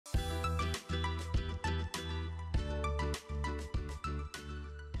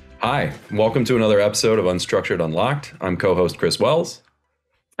Hi, welcome to another episode of Unstructured Unlocked. I'm co-host Chris Wells.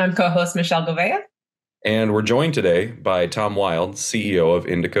 I'm co-host Michelle Gouveia. And we're joined today by Tom Wilde, CEO of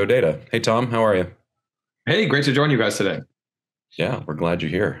Indico Data. Hey, Tom, how are you? Hey, great to join you guys today. Yeah, we're glad you're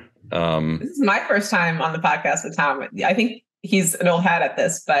here. This is my first time on the podcast with Tom. I think he's an old hat at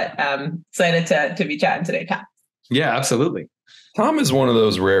this, but excited to be chatting today, Tom. Yeah, absolutely. Tom is one of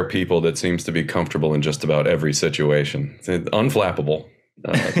those rare people that seems to be comfortable in just about every situation. It's unflappable.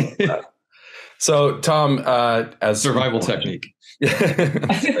 So, Tom, as survival technique.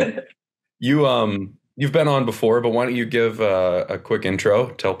 You've been on before, but why don't you give a quick intro,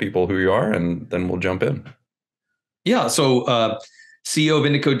 tell people who you are, and then we'll jump in. Yeah, so CEO of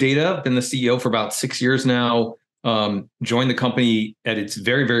Indico Data, been the CEO for about 6 years now. Joined the company at its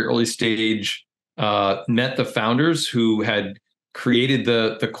very, very early stage. Met the founders who had created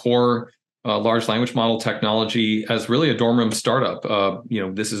the core large language model technology as really a dorm room startup.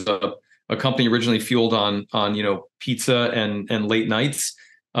 This is a company originally fueled on pizza and late nights.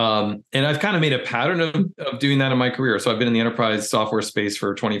 And I've kind of made a pattern of doing that in my career. So I've been in the enterprise software space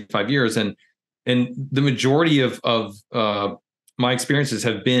for 25 years, and the majority of my experiences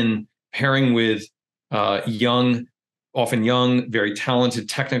have been pairing with often young, very talented,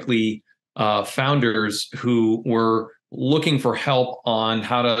 technically founders who were looking for help on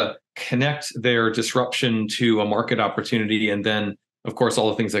how to connect their disruption to a market opportunity, and then, of course, all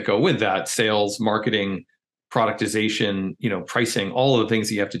the things that go with that: sales, marketing, productization, pricing, all of the things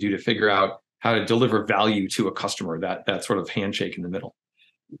that you have to do to figure out how to deliver value to a customer. That sort of handshake in the middle.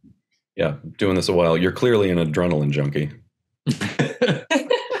 Yeah, doing this a while. You're clearly an adrenaline junkie.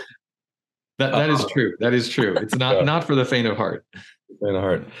 That is true. That is true. It's not for the faint of heart. Faint of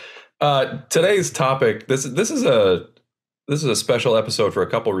heart. Today's topic. This is a special episode for a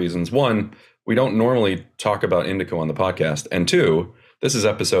couple reasons. One, we don't normally talk about Indico on the podcast, and two, this is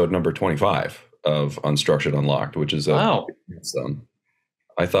episode number 25 of Unstructured Unlocked, which is wow.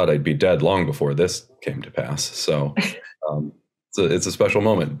 I thought I'd be dead long before this came to pass. So it's a special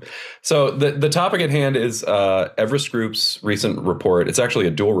moment. So the topic at hand is Everest Group's recent report. It's actually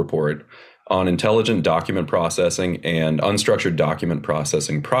a dual report on intelligent document processing and unstructured document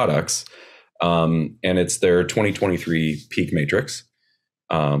processing products. And it's their 2023 PEAK Matrix.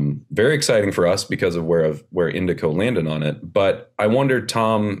 Very exciting for us because of where Indico landed on it. But I wondered,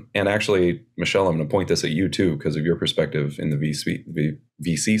 Tom, and actually, Michelle, I'm going to point this at you too, because of your perspective in the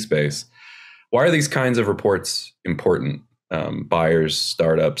VC space. Why are these kinds of reports important? Buyers,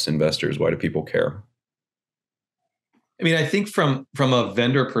 startups, investors, why do people care? I mean, I think from a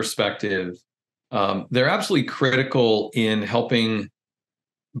vendor perspective, they're absolutely critical in helping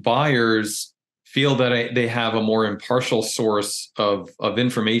buyers feel that they have a more impartial source of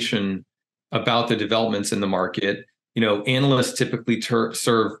information about the developments in the market. Analysts typically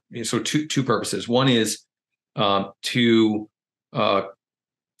serve two purposes. One is to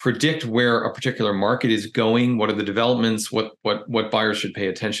predict where a particular market is going, what are the developments, what buyers should pay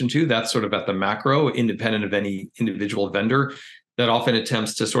attention to. That's sort of at the macro, independent of any individual vendor. That often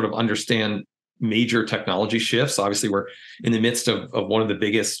attempts to sort of understand major technology shifts. Obviously, we're in the midst of one of the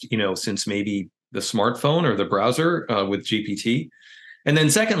biggest, since maybe the smartphone or the browser with GPT. And then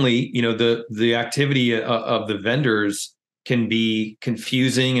secondly, the activity of the vendors can be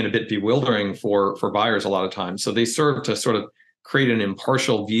confusing and a bit bewildering for buyers a lot of times. So they serve to sort of create an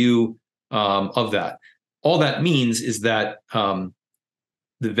impartial view of that. All that means is that the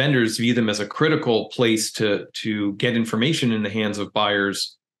vendors view them as a critical place to get information in the hands of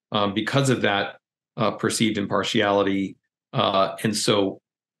buyers because of that perceived impartiality. And so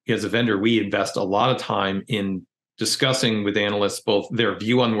as a vendor, we invest a lot of time in discussing with analysts both their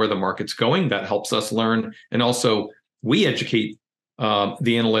view on where the market's going. That helps us learn. And also we educate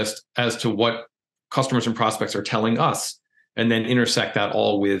the analyst as to what customers and prospects are telling us, and then intersect that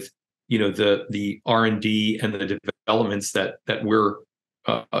all with the R&D and the developments that we're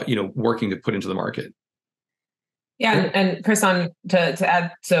working to put into the market. Yeah, and Chris, to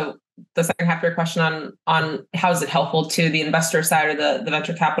add, so the second half of your question on how is it helpful to the investor side or the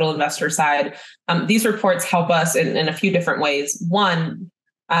venture capital investor side, these reports help us in a few different ways. One,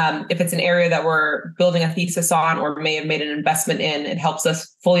 if it's an area that we're building a thesis on or may have made an investment in, it helps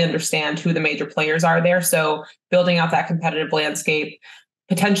us fully understand who the major players are there. So building out that competitive landscape,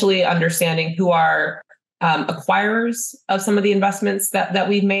 potentially understanding who are acquirers of some of the investments that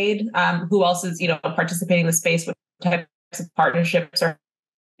we've made, who else is participating in the space, what types of partnerships are.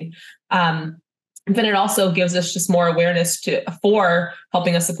 Then it also gives us just more awareness for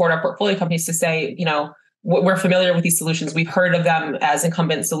helping us support our portfolio companies to say, we're familiar with these solutions. We've heard of them as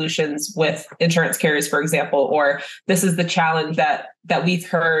incumbent solutions with insurance carriers, for example, or this is the challenge that we've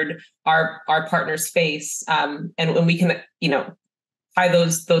heard our partners face. And when we can, tie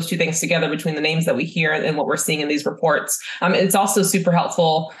those two things together between the names that we hear and what we're seeing in these reports. It's also super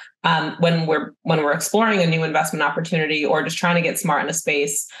helpful when we're exploring a new investment opportunity or just trying to get smart in a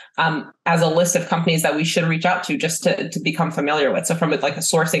space, as a list of companies that we should reach out to just to become familiar with. So from like a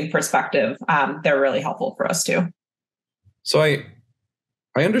sourcing perspective, they're really helpful for us too. So I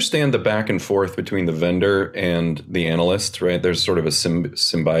understand the back and forth between the vendor and the analyst, right? There's sort of a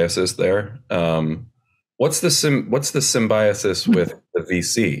symbiosis there. What's the symbiosis with the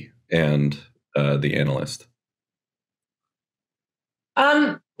VC and the analyst?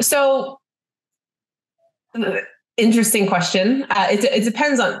 So interesting question. It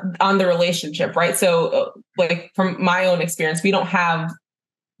depends on the relationship, right? So like from my own experience, we don't have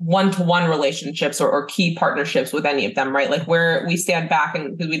one-to-one relationships or key partnerships with any of them, right? Like where we stand back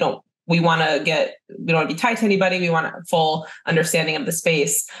and we don't want to be tied to anybody. We want a full understanding of the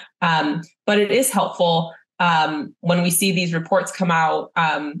space. But it is helpful when we see these reports come out,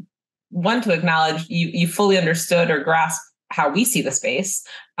 one, to acknowledge you fully understood or grasped how we see the space,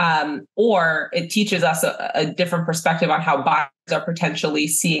 or it teaches us a different perspective on how buyers are potentially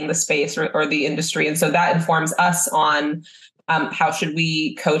seeing the space or the industry. And so that informs us on how should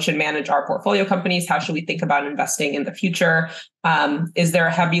we coach and manage our portfolio companies? How should we think about investing in the future? Is there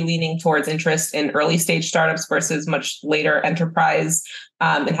a heavy leaning towards interest in early stage startups versus much later enterprise?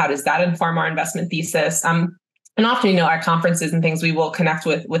 And how does that inform our investment thesis? And often, at conferences and things, we will connect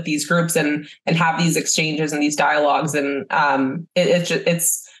with these groups and have these exchanges and these dialogues. And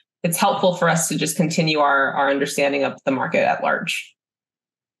it's helpful for us to just continue our understanding of the market at large.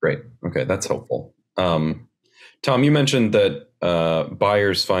 Great. Okay, that's helpful. Tom, you mentioned that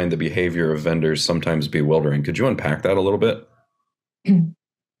buyers find the behavior of vendors sometimes bewildering. Could you unpack that a little bit?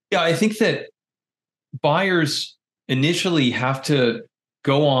 Yeah, I think that buyers initially have to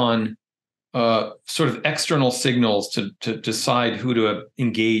go on sort of external signals to decide who to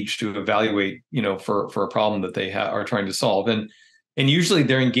engage, to evaluate, for a problem that they are trying to solve. And usually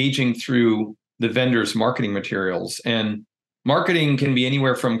they're engaging through the vendor's marketing materials. And marketing can be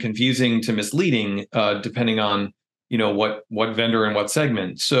anywhere from confusing to misleading, depending on, what vendor and what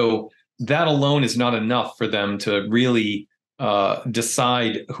segment. So that alone is not enough for them to really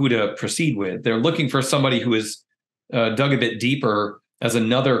decide who to proceed with. They're looking for somebody who is dug a bit deeper as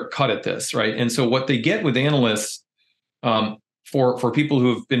another cut at this, right? And so what they get with analysts, for people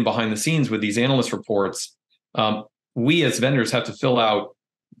who have been behind the scenes with these analyst reports, we as vendors have to fill out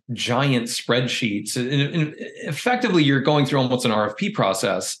giant spreadsheets. And effectively, you're going through almost an RFP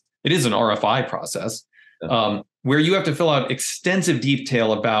process. It is an RFI process, where you have to fill out extensive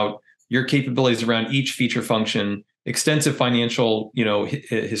detail about your capabilities around each feature function, extensive financial,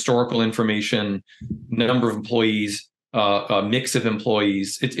 historical information, number of employees, a mix of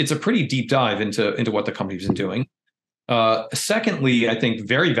employees. It's a pretty deep dive into what the company's been doing. Secondly, I think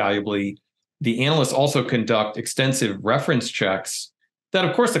very valuably, the analysts also conduct extensive reference checks that,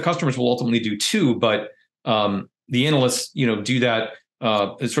 of course, the customers will ultimately do too. But the analysts, do that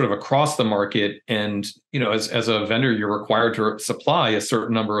sort of across the market. And as a vendor, you're required to supply a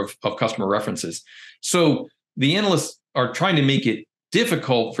certain number of customer references. So the analysts are trying to make it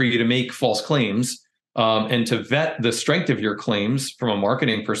difficult for you to make false claims. And to vet the strength of your claims from a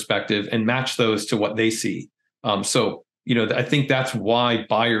marketing perspective and match those to what they see. So I think that's why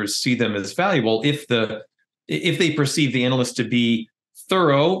buyers see them as valuable if they perceive the analyst to be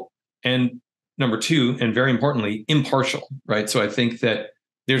thorough and, number two, and very importantly, impartial, right? So I think that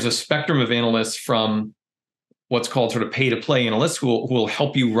there's a spectrum of analysts from what's called sort of pay-to-play analysts who will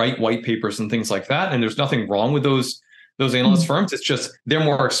help you write white papers and things like that. And there's nothing wrong with those analyst firms. It's just they're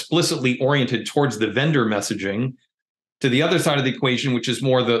more explicitly oriented towards the vendor messaging. To the other side of the equation, which is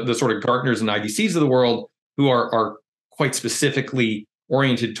more the sort of Gartners and IDCs of the world, who are quite specifically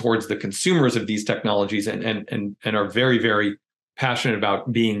oriented towards the consumers of these technologies and are very, very passionate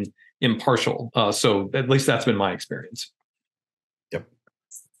about being impartial. So at least that's been my experience. Yep.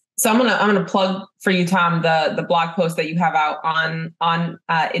 So I'm gonna plug for you, Tom, the blog post that you have out on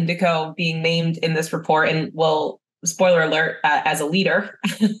Indico being named in this report, and we'll, spoiler alert, as a leader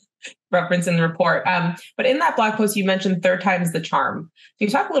reference in the report. But in that blog post, you mentioned third time's the charm. Can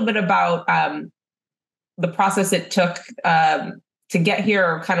you talk a little bit about the process it took to get here,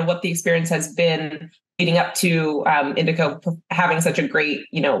 or kind of what the experience has been leading up to Indico having such a great,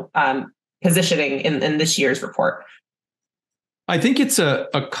 positioning in this year's report? I think it's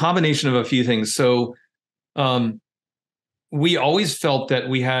a combination of a few things. So we always felt that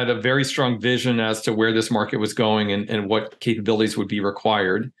we had a very strong vision as to where this market was going and what capabilities would be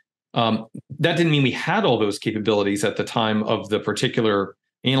required. That didn't mean we had all those capabilities at the time of the particular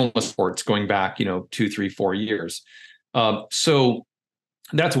analyst reports going back, 2, 3, 4 years. So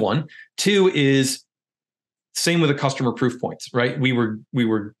that's one. Two is same with the customer proof points, right? We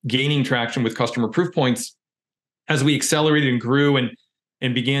were gaining traction with customer proof points as we accelerated and grew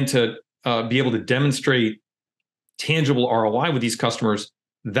and began to be able to demonstrate tangible ROI with these customers.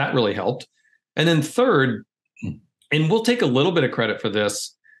 That really helped. And then third, and we'll take a little bit of credit for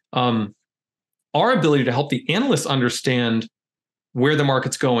this, our ability to help the analysts understand where the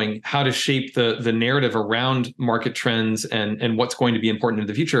market's going, how to shape the narrative around market trends and what's going to be important in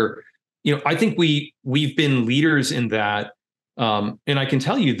the future. I think we've been leaders in that. And I can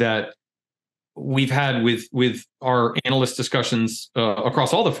tell you that we've had with our analyst discussions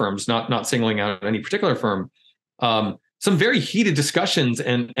across all the firms, not singling out any particular firm, some very heated discussions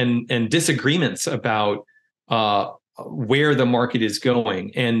and disagreements about where the market is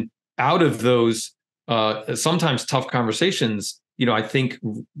going. And out of those sometimes tough conversations, I think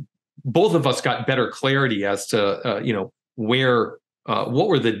both of us got better clarity as to where what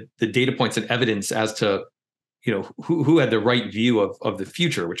were the data points and evidence as to who had the right view of the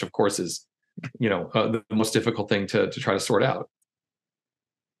future, which of course is the most difficult thing to try to sort out.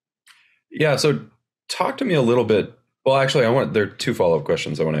 Yeah. So talk to me a little bit. Well, actually, there are two follow-up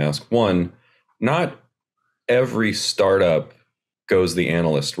questions I want to ask. One, not every startup goes the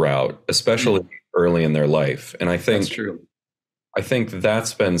analyst route, especially early in their life. And I think that's true. I think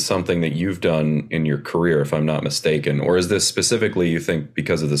that's been something that you've done in your career, if I'm not mistaken. Or is this specifically, you think,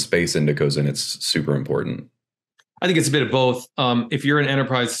 because of the space Indico's in, it's super important? I think it's a bit of both. If you're an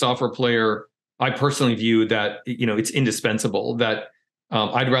enterprise software player, I personally view that it's indispensable. That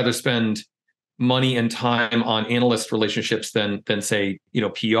I'd rather spend money and time on analyst relationships than say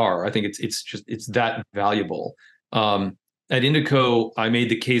PR. I think it's that valuable. At Indico, I made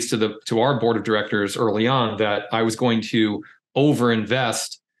the case to our board of directors early on that I was going to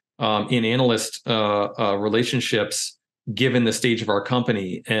overinvest in analyst relationships given the stage of our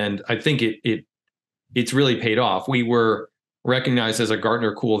company, and I think it's really paid off. We were recognized as a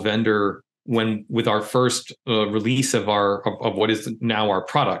Gartner Cool vendor with our first release of what is now our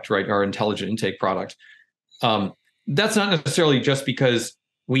product, right? Our intelligent intake product. That's not necessarily just because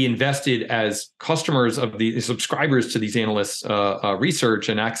we invested as customers of the subscribers to these analysts' research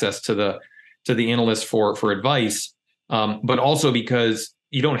and access to the analysts for advice, but also because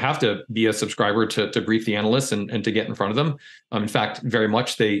you don't have to be a subscriber to brief the analysts and to get in front of them. In fact, very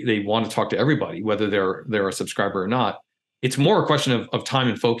much they want to talk to everybody, whether they're a subscriber or not. It's more a question of time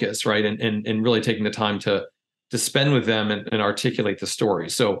and focus, right? And really taking the time to spend with them and articulate the story.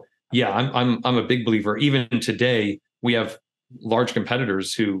 So yeah, I'm a big believer. Even today, we have large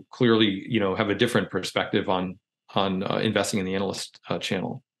competitors who clearly have a different perspective on investing in the analyst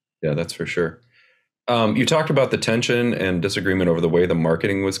channel. Yeah, that's for sure. You talked about the tension and disagreement over the way the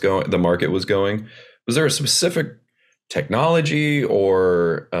market was going. Was there a specific technology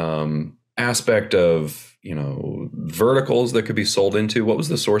or aspect of verticals that could be sold into? What was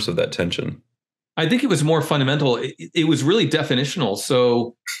the source of that tension? I think it was more fundamental. It was really definitional.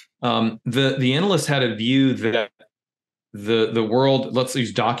 So the analysts had a view that the world, let's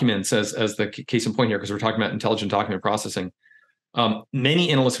use documents as the case in point here, because we're talking about intelligent document processing. Many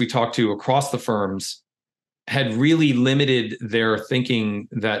analysts we talked to across the firms had really limited their thinking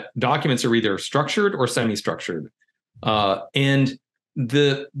that documents are either structured or semi-structured. And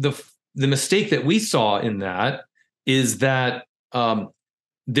the mistake that we saw in that is that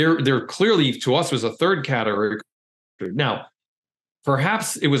there clearly to us was a third category. Now,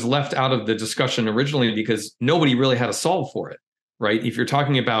 perhaps it was left out of the discussion originally because nobody really had a solve for it, right? If you're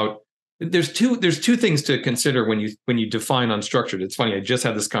talking about there's two things to consider when you define unstructured. It's funny, I just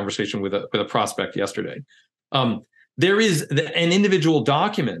had this conversation with a prospect yesterday. There is an individual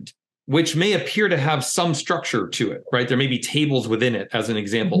document which may appear to have some structure to it, right? There may be tables within it, as an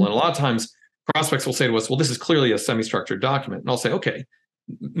example. Mm-hmm. And a lot of times prospects will say to us, well, this is clearly a semi-structured document. And I'll say, okay,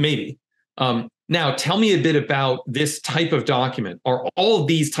 maybe. Now, tell me a bit about this type of document. Are all of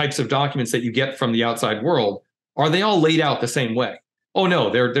these types of documents that you get from the outside world, are they all laid out the same way? Oh, no,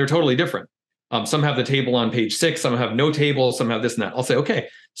 they're totally different. Some have the table on page 6, some have no table, some have this and that. I'll say, okay,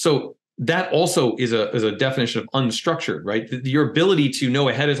 so that also is a definition of unstructured, right? Your ability to know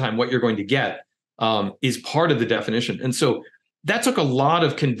ahead of time what you're going to get is part of the definition. And so that took a lot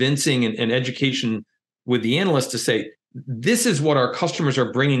of convincing and education with the analysts to say, this is what our customers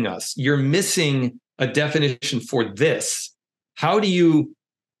are bringing us. You're missing a definition for this. How do you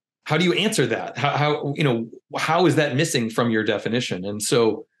how do you answer that? How is that missing from your definition? And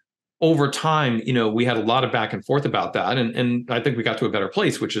so over time, we had a lot of back and forth about that. And I think we got to a better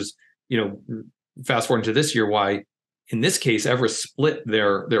place, which is, fast forward to this year, why in this case, Everest split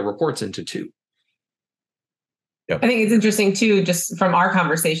their reports into two. Yep. I think it's interesting too, just from our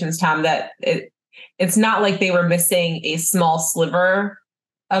conversations, Tom, that it's not like they were missing a small sliver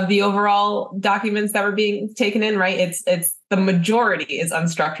of the overall documents that were being taken in, right? It's the majority is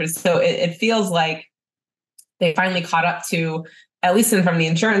unstructured. So it feels like they finally caught up to, at least from the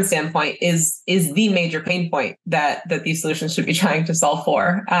insurance standpoint, is the major pain point that these solutions should be trying to solve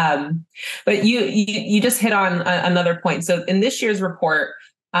for. But you just hit on another point. So in this year's report,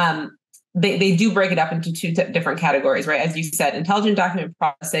 they do break it up into two different categories, right? As you said, intelligent document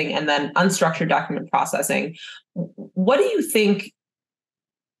processing and then unstructured document processing. What do you think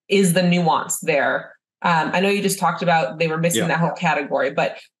is the nuance there? I know you just talked about they were missing that whole category,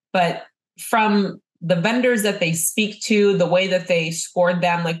 but from the vendors that they speak to, the way that they scored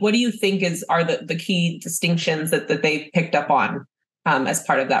them, like what do you think are the key distinctions that they picked up on as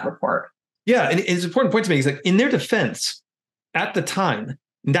part of that report? Yeah, and it's an important point to make is like in their defense, at the time,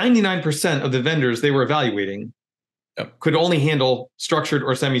 99% of the vendors they were evaluating could only handle structured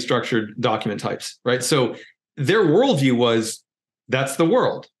or semi-structured document types, right? So their worldview was that's the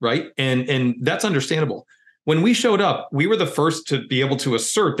world, right? And that's understandable. When we showed up, we were the first to be able to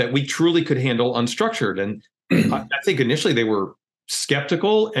assert that we truly could handle unstructured. And I think initially they were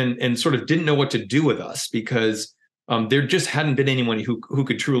skeptical and sort of didn't know what to do with us because there just hadn't been anyone who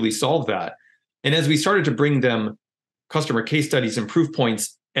could truly solve that. And as we started to bring them customer case studies and proof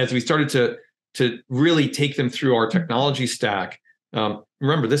points, as we started to really take them through our technology stack,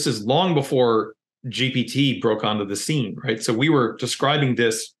 remember, this is long before GPT broke onto the scene, right? So we were describing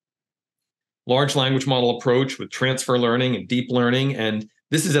this large language model approach with transfer learning and deep learning. And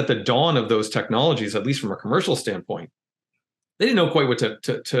this is at the dawn of those technologies, at least from a commercial standpoint. They didn't know quite what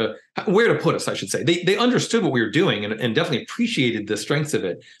where to put us, I should say. They understood what we were doing and definitely appreciated the strengths of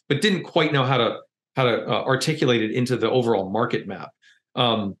it, but didn't quite know how to articulate it into the overall market map.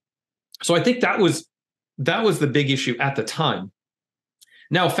 So I think that was the big issue at the time.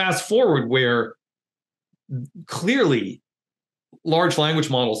 Now, fast forward where clearly large language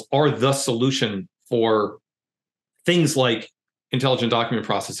models are the solution for things like intelligent document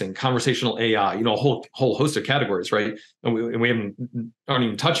processing, conversational AI, a whole host of categories, right? And we aren't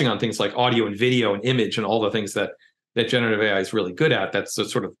even touching on things like audio and video and image and all the things that generative AI is really good at. That's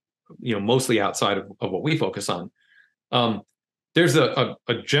sort of mostly outside of what we focus on. There's a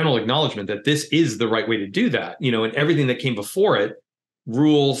general acknowledgement that this is the right way to do that, and everything that came before it,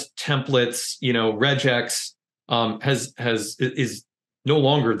 rules, templates, regex, is no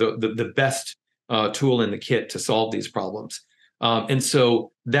longer the best tool in the kit to solve these problems. And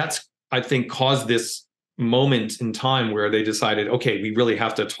so that's, I think, caused this moment in time where they decided, okay, we really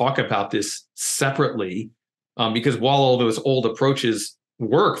have to talk about this separately, because while all those old approaches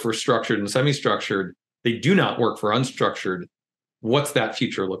work for structured and semi-structured, they do not work for unstructured. What's that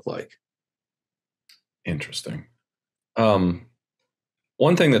future look like? Interesting.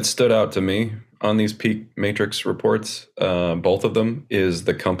 One thing that stood out to me on these PEAK Matrix reports, both of them, is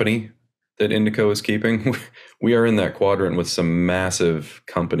the company that Indico is keeping. We are in that quadrant with some massive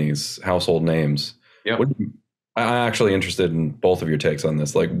companies, household names. Yeah. I'm actually interested in both of your takes on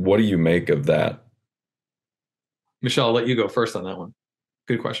this. Like, what do you make of that? Michelle, I'll let you go first on that one.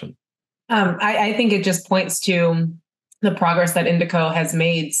 Good question. I think it just points to the progress that Indico has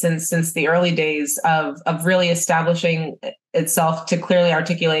made since the early days of really establishing itself to clearly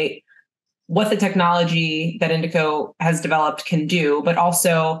articulate what the technology that Indico has developed can do, but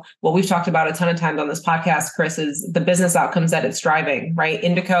also what we've talked about a ton of times on this podcast, Chris, is the business outcomes that it's driving, right?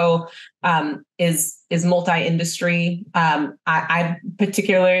 Indico is multi-industry. I'm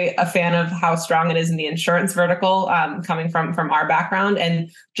particularly a fan of how strong it is in the insurance vertical, coming from our background,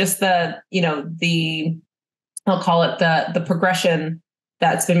 and just I'll call it the progression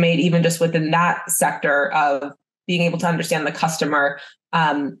that's been made even just within that sector of being able to understand the customer,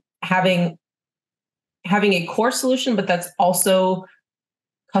 having a core solution, but that's also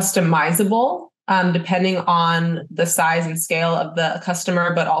customizable depending on the size and scale of the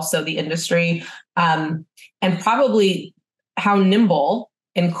customer, but also the industry, and probably how nimble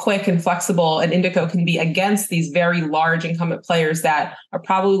and quick and flexible an Indico can be against these very large incumbent players that are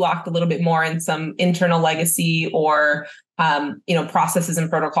probably locked a little bit more in some internal legacy or processes and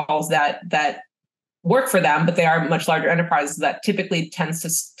protocols that work for them, but they are much larger enterprises that typically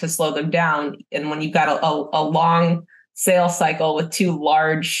tends to slow them down. And when you've got a long sales cycle with two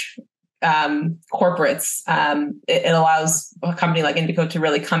large corporates. It allows a company like Indico to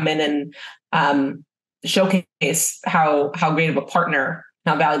really come in and showcase how great of a partner,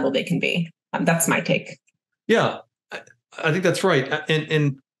 how valuable they can be. That's my take. Yeah, I think that's right.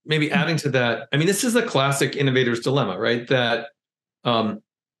 And maybe adding to that, I mean, this is a classic innovator's dilemma, right? That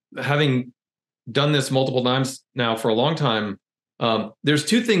having done this multiple times now for a long time, there's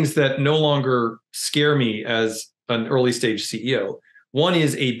two things that no longer scare me as an early stage CEO. One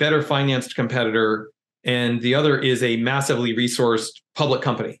is a better financed competitor, and the other is a massively resourced public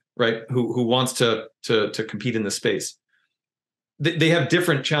company, right? Who wants to compete in the space. They have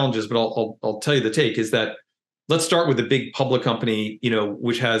different challenges, but I'll tell you the take is that let's start with the big public company,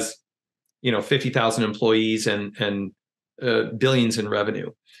 which has 50,000 employees and billions in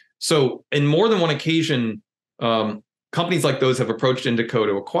revenue. So, in more than one occasion, companies like those have approached Indico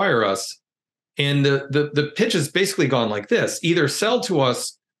to acquire us, and the pitch has basically gone like this: either sell to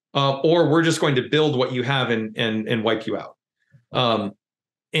us, or we're just going to build what you have and wipe you out.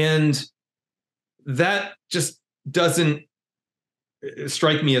 And that just doesn't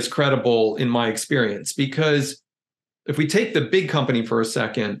strike me as credible in my experience, because if we take the big company for a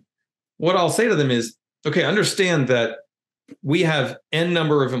second, what I'll say to them is, okay, understand that we have N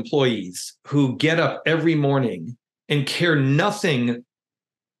number of employees who get up every morning and care nothing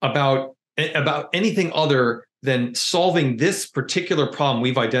about anything other than solving this particular problem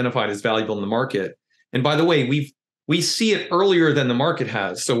we've identified as valuable in the market. And by the way, we see it earlier than the market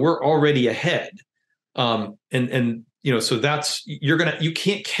has, so we're already ahead. So that's you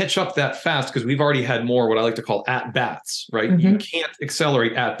can't catch up that fast because we've already had more what I like to call at bats, right? Mm-hmm. You can't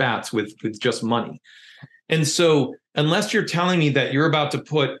accelerate at bats with just money. And so unless you're telling me that you're about to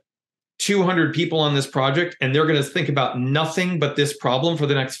put 200 people on this project and they're going to think about nothing but this problem for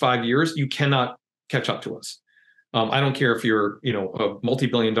the next 5 years, you cannot catch up to us. I don't care if you're, a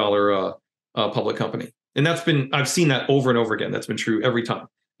multi-billion-dollar public company. And I've seen that over and over again. That's been true every time.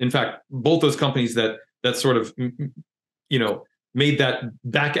 In fact, both those companies that sort of, made that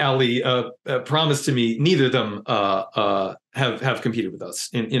back alley promise to me, neither of them have competed with us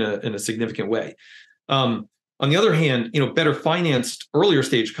in a significant way. On the other hand, better financed earlier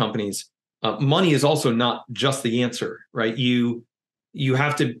stage companies, money is also not just the answer, right? You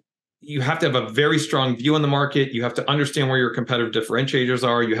have to have a very strong view on the market. You have to understand where your competitive differentiators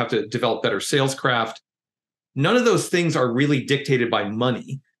are. You have to develop better sales craft. None of those things are really dictated by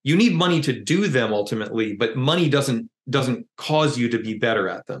money. You need money to do them ultimately, but money doesn't cause you to be better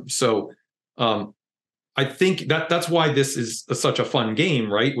at them. So I think that's why this is such a fun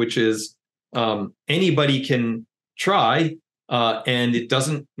game, right? Which is anybody can try, and it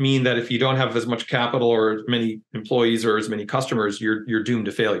doesn't mean that if you don't have as much capital or as many employees or as many customers, you're doomed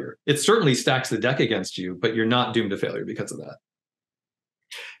to failure. It certainly stacks the deck against you, but you're not doomed to failure because of that.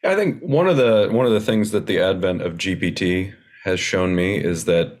 I think one of the things that the advent of GPT has shown me is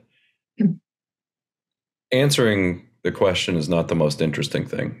that answering the question is not the most interesting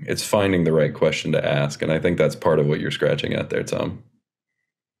thing. It's finding the right question to ask. And I think that's part of what you're scratching at there, Tom.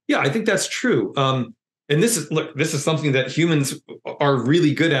 Yeah, I think that's true. And this is something that humans are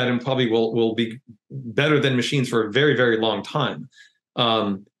really good at and probably will be better than machines for a very, very long time.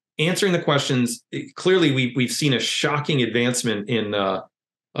 Answering the questions, clearly we've seen a shocking advancement in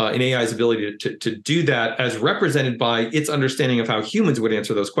AI's ability to do that, as represented by its understanding of how humans would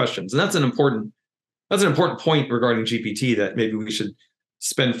answer those questions. And that's an important point regarding GPT that maybe we should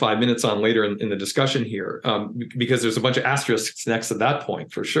spend 5 minutes on later in the discussion here, because there's a bunch of asterisks next to that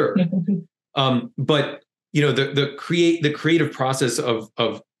point for sure. But the creative process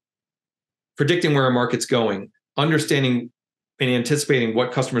of predicting where a market's going, understanding and anticipating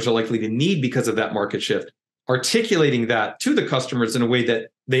what customers are likely to need because of that market shift, articulating that to the customers in a way that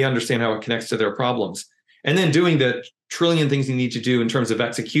they understand how it connects to their problems, and then doing the trillion things you need to do in terms of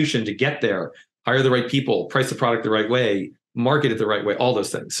execution to get there, hire the right people, price the product the right way, market it the right way, all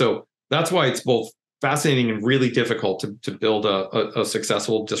those things. So that's why it's both fascinating and really difficult to build a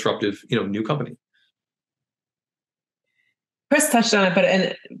successful, disruptive, new company. Chris touched on it,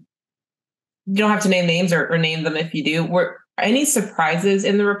 and you don't have to name names or name them if you do. Were any surprises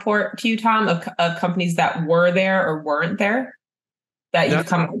in the report to you, Tom, of companies that were there or weren't there that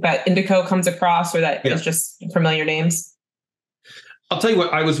Indico comes across, or that is just familiar names? I'll tell you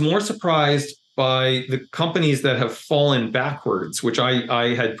what, I was more surprised by the companies that have fallen backwards, which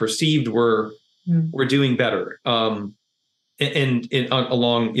I had perceived were doing better, and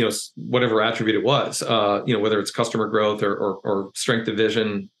along whatever attribute it was, whether it's customer growth or strength of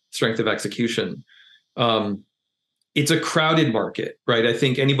vision, strength of execution. It's a crowded market, right? I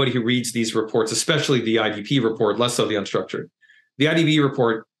think anybody who reads these reports, especially the IDP report, less so the unstructured, the IDP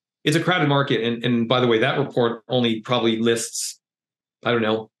report it's a crowded market. And by the way, that report only probably lists, I don't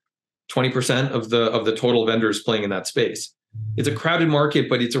know, 20% of the total vendors playing in that space. It's a crowded market,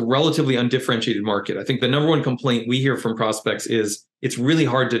 but it's a relatively undifferentiated market. I think the number one complaint we hear from prospects is it's really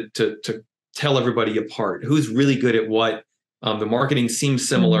hard to tell everybody apart. Who's really good at what? The marketing seems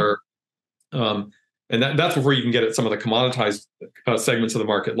similar. And that's where you can get at some of the commoditized segments of the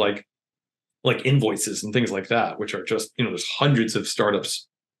market, like invoices and things like that, which are just, there's hundreds of startups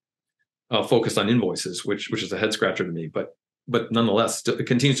focused on invoices, which is a head scratcher to me, but nonetheless, it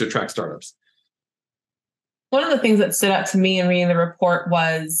continues to attract startups. One of the things that stood out to me in reading the report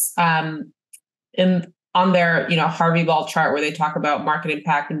was on their Harvey Ball chart where they talk about market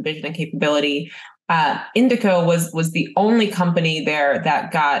impact and vision and capability. Indico was the only company there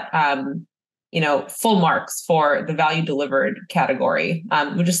that got full marks for the value delivered category.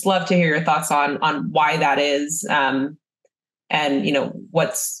 We'd just love to hear your thoughts on why that is, and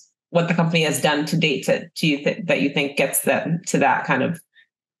what the company has done to date that you think gets them to that kind of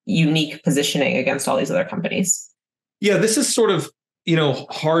unique positioning against all these other companies. Yeah, this is sort of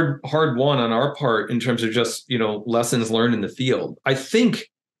hard won on our part in terms of just lessons learned in the field. I think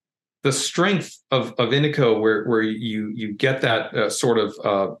the strength of Indico, where you get that sort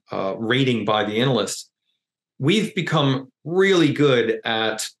of rating by the analysts, we've become really good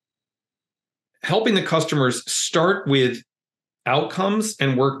at helping the customers start with outcomes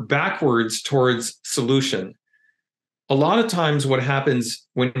and work backwards towards solution. A lot of times what happens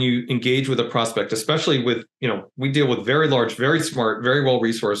when you engage with a prospect, especially with, we deal with very large, very smart, very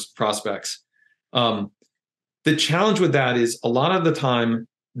well-resourced prospects. The challenge with that is a lot of the time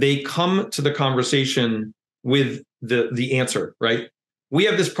they come to the conversation with the answer, right? We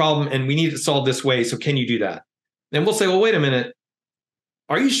have this problem and we need to solve this way. So can you do that? And we'll say, well, wait a minute.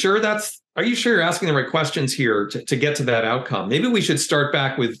 Are you sure you're asking the right questions here to get to that outcome? Maybe we should start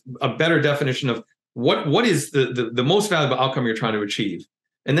back with a better definition of what is the most valuable outcome you're trying to achieve.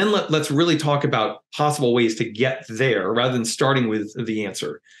 And then let's really talk about possible ways to get there rather than starting with the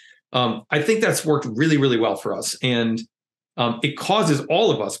answer. I think that's worked really, really well for us. And it causes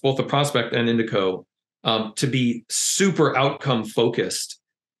all of us, both the prospect and Indico, to be super outcome focused,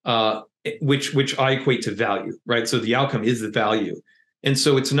 which I equate to value, right? So the outcome is the value. And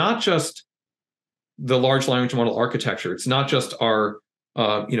so it's not just the large language model architecture. It's not just our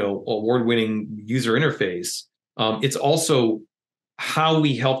award-winning user interface. It's also how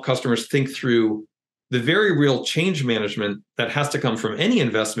we help customers think through the very real change management that has to come from any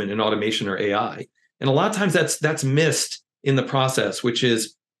investment in automation or AI. And a lot of times that's missed in the process, which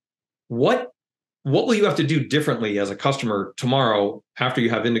is what will you have to do differently as a customer tomorrow after you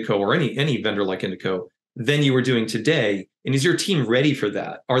have Indico or any vendor like Indico than you were doing today? And is your team ready for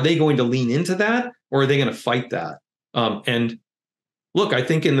that? Are they going to lean into that, or are they going to fight that? And look, I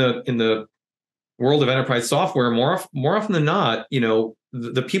think in the world of enterprise software, more often than not,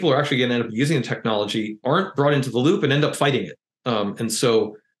 the people who are actually going to end up using the technology aren't brought into the loop and end up fighting it. And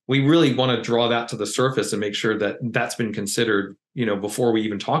so we really want to draw that to the surface and make sure that that's been considered, before we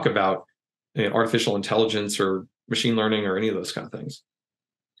even talk about artificial intelligence or machine learning or any of those kind of things.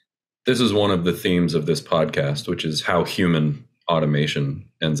 This is one of the themes of this podcast, which is how human automation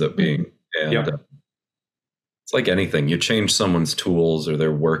ends up being. And it's like anything. You change someone's tools or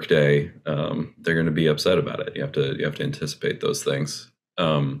their workday, they're going to be upset about it. You have to anticipate those things.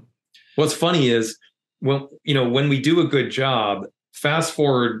 What's funny is when we do a good job, fast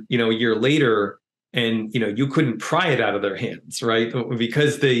forward, a year later, and you couldn't pry it out of their hands, right?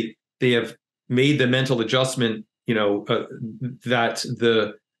 Because they have made the mental adjustment,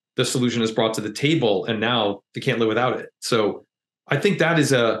 that the solution is brought to the table, and now they can't live without it. So I think that is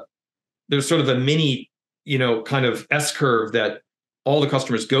there's sort of a mini, kind of S curve that all the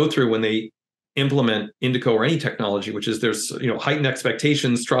customers go through when they implement Indico or any technology, which is there's, heightened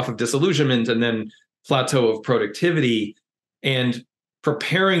expectations, trough of disillusionment, and then plateau of productivity. And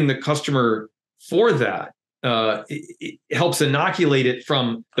preparing the customer for that, it helps inoculate it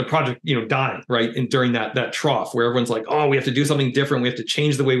from the project, dying, right? And during that trough where everyone's like, oh, we have to do something different. We have to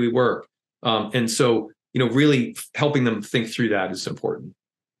change the way we work. And so, really helping them think through that is important.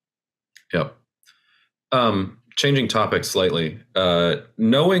 Yep. Changing topics slightly,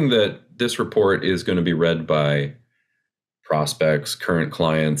 knowing that this report is going to be read by prospects, current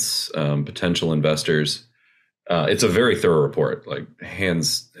clients, potential investors, it's a very thorough report. Like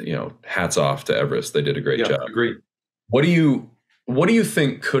hats off to Everest. They did a great job. Agreed. What do you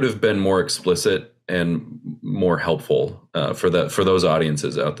think could have been more explicit and more helpful for those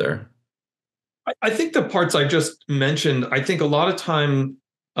audiences out there? I think the parts I just mentioned, I think a lot of time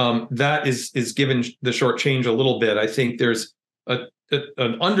that is given the short change a little bit. I think there's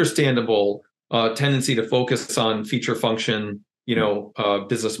an understandable tendency to focus on feature function,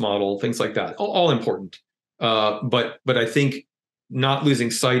 business model, things like that. All important. But I think not losing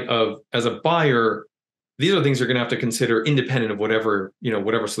sight of, as a buyer, these are things you're going to have to consider independent of whatever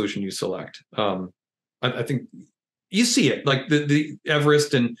solution you select. I think you see it, like the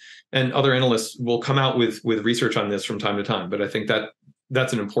Everest and other analysts will come out with research on this from time to time. But I think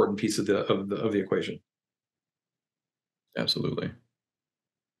that's an important piece of the equation. Absolutely.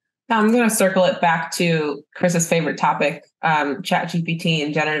 I'm going to circle it back to Chris's favorite topic, ChatGPT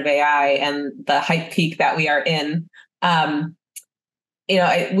and generative AI and the hype peak that we are in.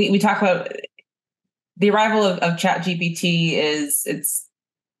 We talk about the arrival of ChatGPT it's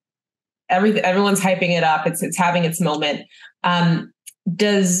everyone's hyping it up. It's having its moment.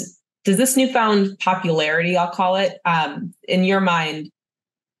 Does this newfound popularity, I'll call it, in your mind,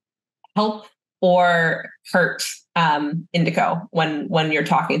 help or hurt Indico when you're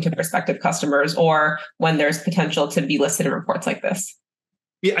talking to prospective customers, or when there's potential to be listed in reports like this?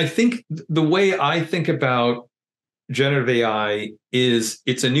 Yeah, I think the way I think about generative AI is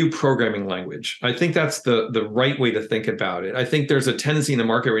it's a new programming language. I think that's the right way to think about it. I think there's a tendency in the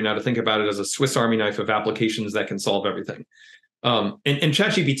market right now to think about it as a Swiss Army knife of applications that can solve everything. And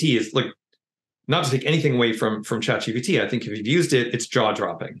ChatGPT is, like, not to take anything away from ChatGPT. I think if you've used it, it's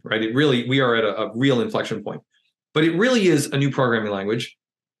jaw-dropping, right? We are at a real inflection point. But it really is a new programming language.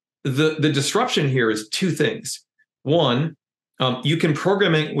 The disruption here is two things. One, you can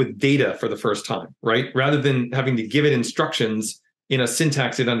program it with data for the first time, right? Rather than having to give it instructions in a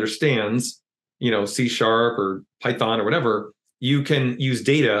syntax it understands, C# or Python or whatever, you can use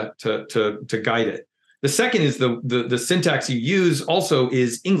data to guide it. The second is the syntax you use also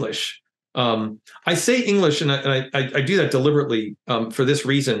is English. I say English, and I do that deliberately for this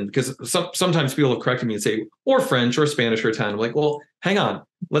reason, because sometimes people have corrected me and say, or French or Spanish or Italian. I'm like, well, hang on,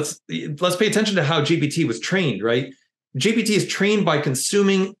 let's pay attention to how GPT was trained, right? GPT is trained by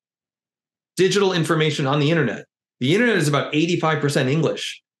consuming digital information on the internet. The internet is about 85%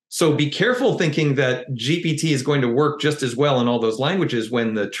 English. So be careful thinking that GPT is going to work just as well in all those languages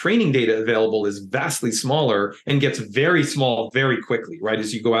when the training data available is vastly smaller and gets very small very quickly, right,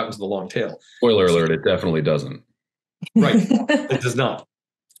 as you go out into the long tail. Spoiler alert, it definitely doesn't. Right, it does not.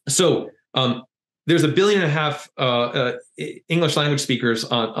 So there's 1.5 billion English language speakers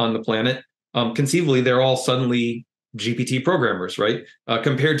on the planet. Conceivably, they're all suddenly GPT programmers, right?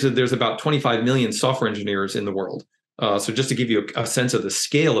 Compared to there's about 25 million software engineers in the world. So just to give you a sense of the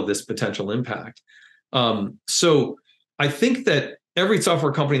scale of this potential impact. So I think that every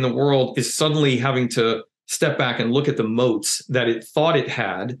software company in the world is suddenly having to step back and look at the moats that it thought it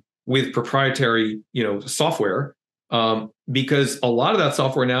had with proprietary, software, because a lot of that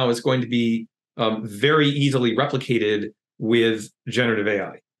software now is going to be very easily replicated with generative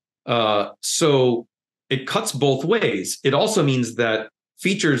AI. So it cuts both ways. It also means that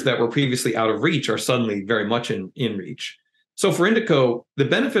features that were previously out of reach are suddenly very much in reach. So for Indico, the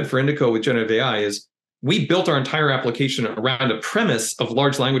benefit for Indico with generative AI is we built our entire application around a premise of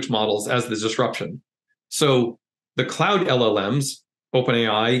large language models as the disruption. So the cloud LLMs,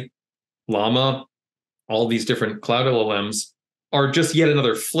 OpenAI, Llama, all these different cloud LLMs are just yet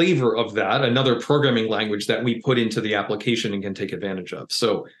another flavor of that, another programming language that we put into the application and can take advantage of.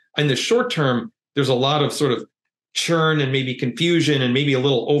 So in the short term, there's a lot of sort of churn and maybe confusion and maybe a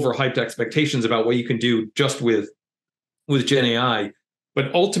little overhyped expectations about what you can do just with Gen AI.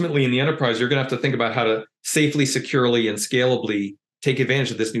 But ultimately in the enterprise, you're going to have to think about how to safely, securely, and scalably take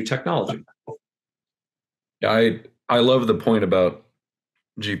advantage of this new technology. Yeah, I love the point about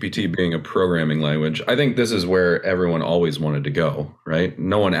GPT being a programming language. I think this is where everyone always wanted to go, right?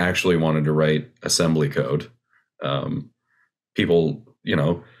 No one actually wanted to write assembly code. People,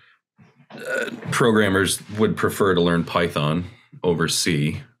 programmers would prefer to learn Python over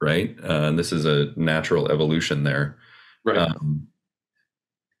C, right? And this is a natural evolution there. Right.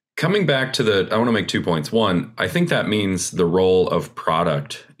 Coming back to I want to make 2 points. One, I think that means the role of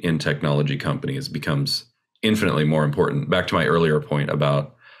product in technology companies becomes infinitely more important. Back to my earlier point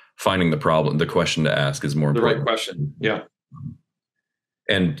about finding the problem, the question to ask is more important. The right question, yeah.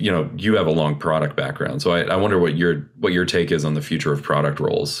 And you have a long product background, so I wonder what your take is on the future of product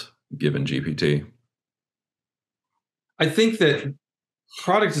roles given GPT. I think that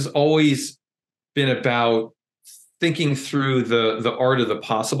product has always been about thinking through the art of the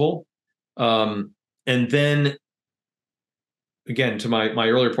possible, and then again to my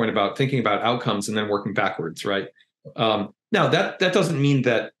earlier point about thinking about outcomes and then working backwards, right? Now that doesn't mean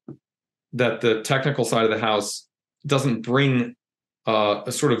that the technical side of the house doesn't bring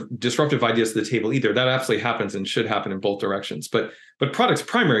sort of disruptive ideas to the table either. That absolutely happens and should happen in both directions. But product's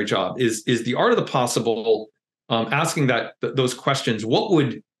primary job is the art of the possible, asking those questions. What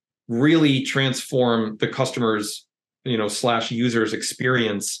would really transform the customer's / user's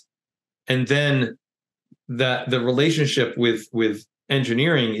experience, and then that the relationship with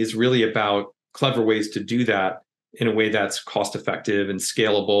engineering is really about clever ways to do that in a way that's cost effective and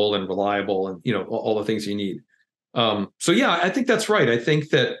scalable and reliable, and all the things you need. So yeah, I think that's right. I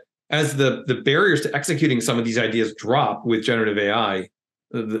think that as the barriers to executing some of these ideas drop with generative AI,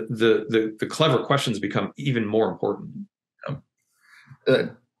 the clever questions become even more important.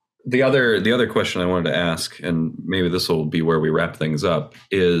 The other question I wanted to ask, and maybe this will be where we wrap things up,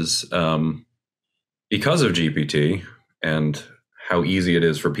 is because of GPT and how easy it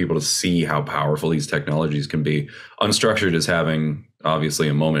is for people to see how powerful these technologies can be, unstructured is having obviously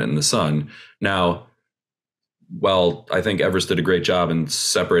a moment in the sun. Now, well, I think Everest did a great job in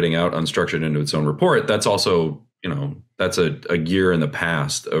separating out unstructured into its own report. That's also, that's a year in the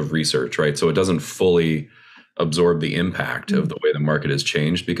past of research, right? So it doesn't fully absorb the impact of the way the market has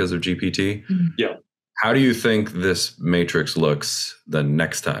changed because of GPT. Yeah. How do you think this matrix looks the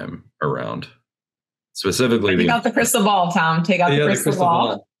next time around? Specifically, take out the crystal ball, Tom. Take out the crystal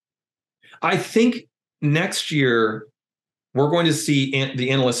ball. I think next year we're going to see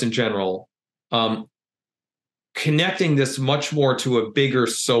the analysts in general connecting this much more to a bigger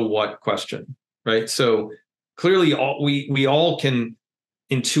 "so what" question, right? So clearly, we all can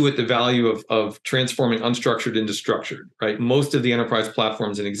intuit the value of transforming unstructured into structured, right? Most of the enterprise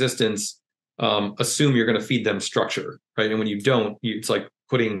platforms in existence assume you're going to feed them structure, right? And when you don't, it's like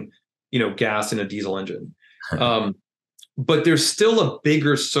putting gas in a diesel engine. But there's still a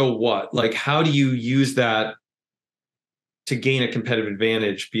bigger "so what." Like, how do you use that to gain a competitive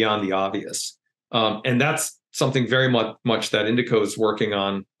advantage beyond the obvious? And that's something very much that Indico is working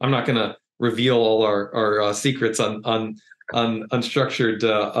on. I'm not going to reveal all our secrets on unstructured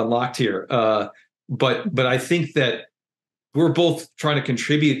unlocked here, but I think that we're both trying to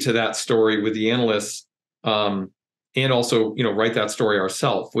contribute to that story with the analysts, and also write that story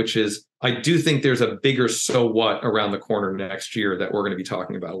ourselves. Which is, I do think there's a bigger "so what" around the corner next year that we're going to be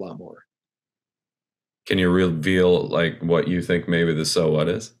talking about a lot more. Can you reveal what you think maybe the "so what"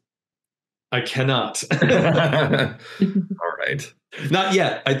 is? I cannot. All right. Not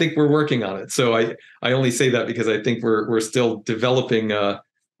yet. I think we're working on it. So I only say that because I think we're still developing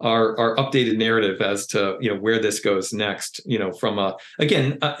our updated narrative as to where this goes next. From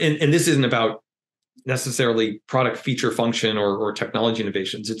again, and this isn't about necessarily product feature function or technology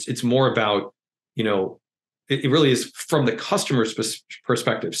innovations. It's more about it really is from the customer's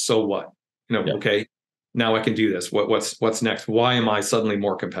perspective. So what? Yeah. Okay, now I can do this. What's next? Why am I suddenly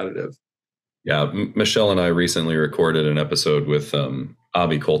more competitive? Yeah, Michelle and I recently recorded an episode with Abhi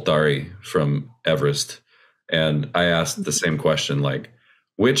Koltari from Everest, and I asked the same question,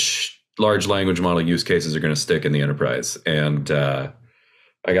 which large language model use cases are going to stick in the enterprise? And I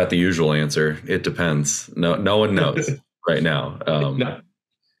got the usual answer: it depends. No one knows right now. No.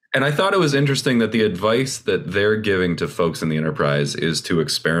 And I thought it was interesting that the advice that they're giving to folks in the enterprise is to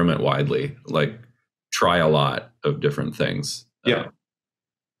experiment widely, try a lot of different things. Yeah.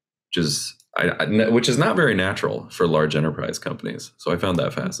 Which is not very natural for large enterprise companies. So I found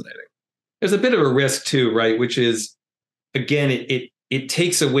that fascinating. There's a bit of a risk too, right? Which is, again, it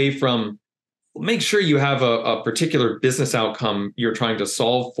takes away from, make sure you have a particular business outcome you're trying to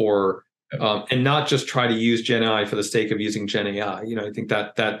solve for, and not just try to use Gen AI for the sake of using Gen AI. I think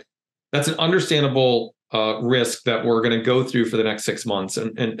that's an understandable risk that we're going to go through for the next 6 months,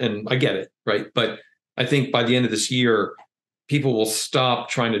 and I get it, right? But I think by the end of this year, people will stop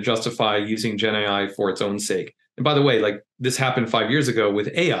trying to justify using Gen AI for its own sake. And by the way, this happened 5 years ago with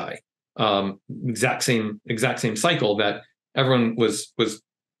AI, exact same cycle that everyone was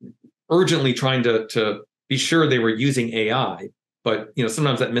urgently trying to be sure they were using AI. But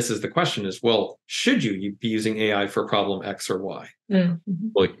sometimes that misses the question: is, well, should you be using AI for problem X or Y? Mm-hmm.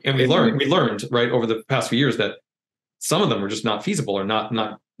 Well, and we learned right over the past few years that some of them were just not feasible or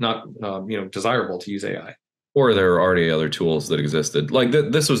not desirable to use AI. Or there are already other tools that existed.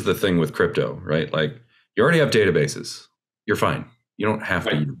 This was the thing with crypto, right? You already have databases. You're fine. You don't have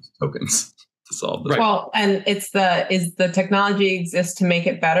to use tokens to solve this. Right. Well, and is the technology exist to make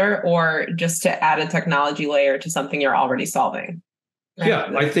it better, or just to add a technology layer to something you're already solving? Right?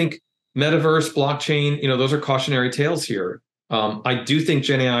 Yeah, I think metaverse, blockchain, those are cautionary tales here. I do think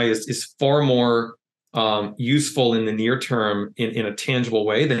Gen AI is far more useful in the near term in a tangible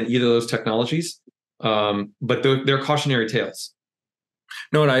way than either of those technologies. But they're cautionary tales.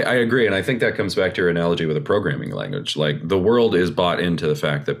 No, and I agree. And I think that comes back to your analogy with a programming language. Like the world is bought into the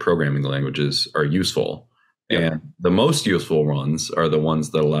fact that programming languages are useful. Yeah. And the most useful ones are the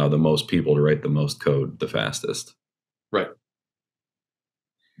ones that allow the most people to write the most code the fastest. Right.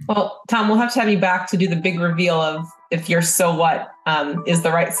 Well, Tom, we'll have to have you back to do the big reveal of if your so what is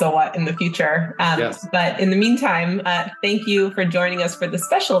the right so what in the future. Yes. But in the meantime, thank you for joining us for the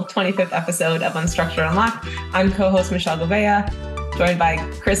special 25th episode of Unstructured Unlocked. I'm co-host Michelle Gouveia, joined by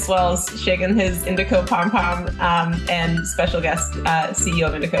Chris Wells, shaking his Indico pom-pom, and special guest, CEO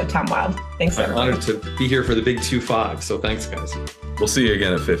of Indico, Tom Wilde. Thanks, everyone. I'm honored to be here for the big 2-5. So thanks, guys. We'll see you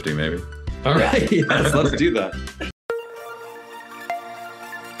again at 50, maybe. All right. Yes, let's do that.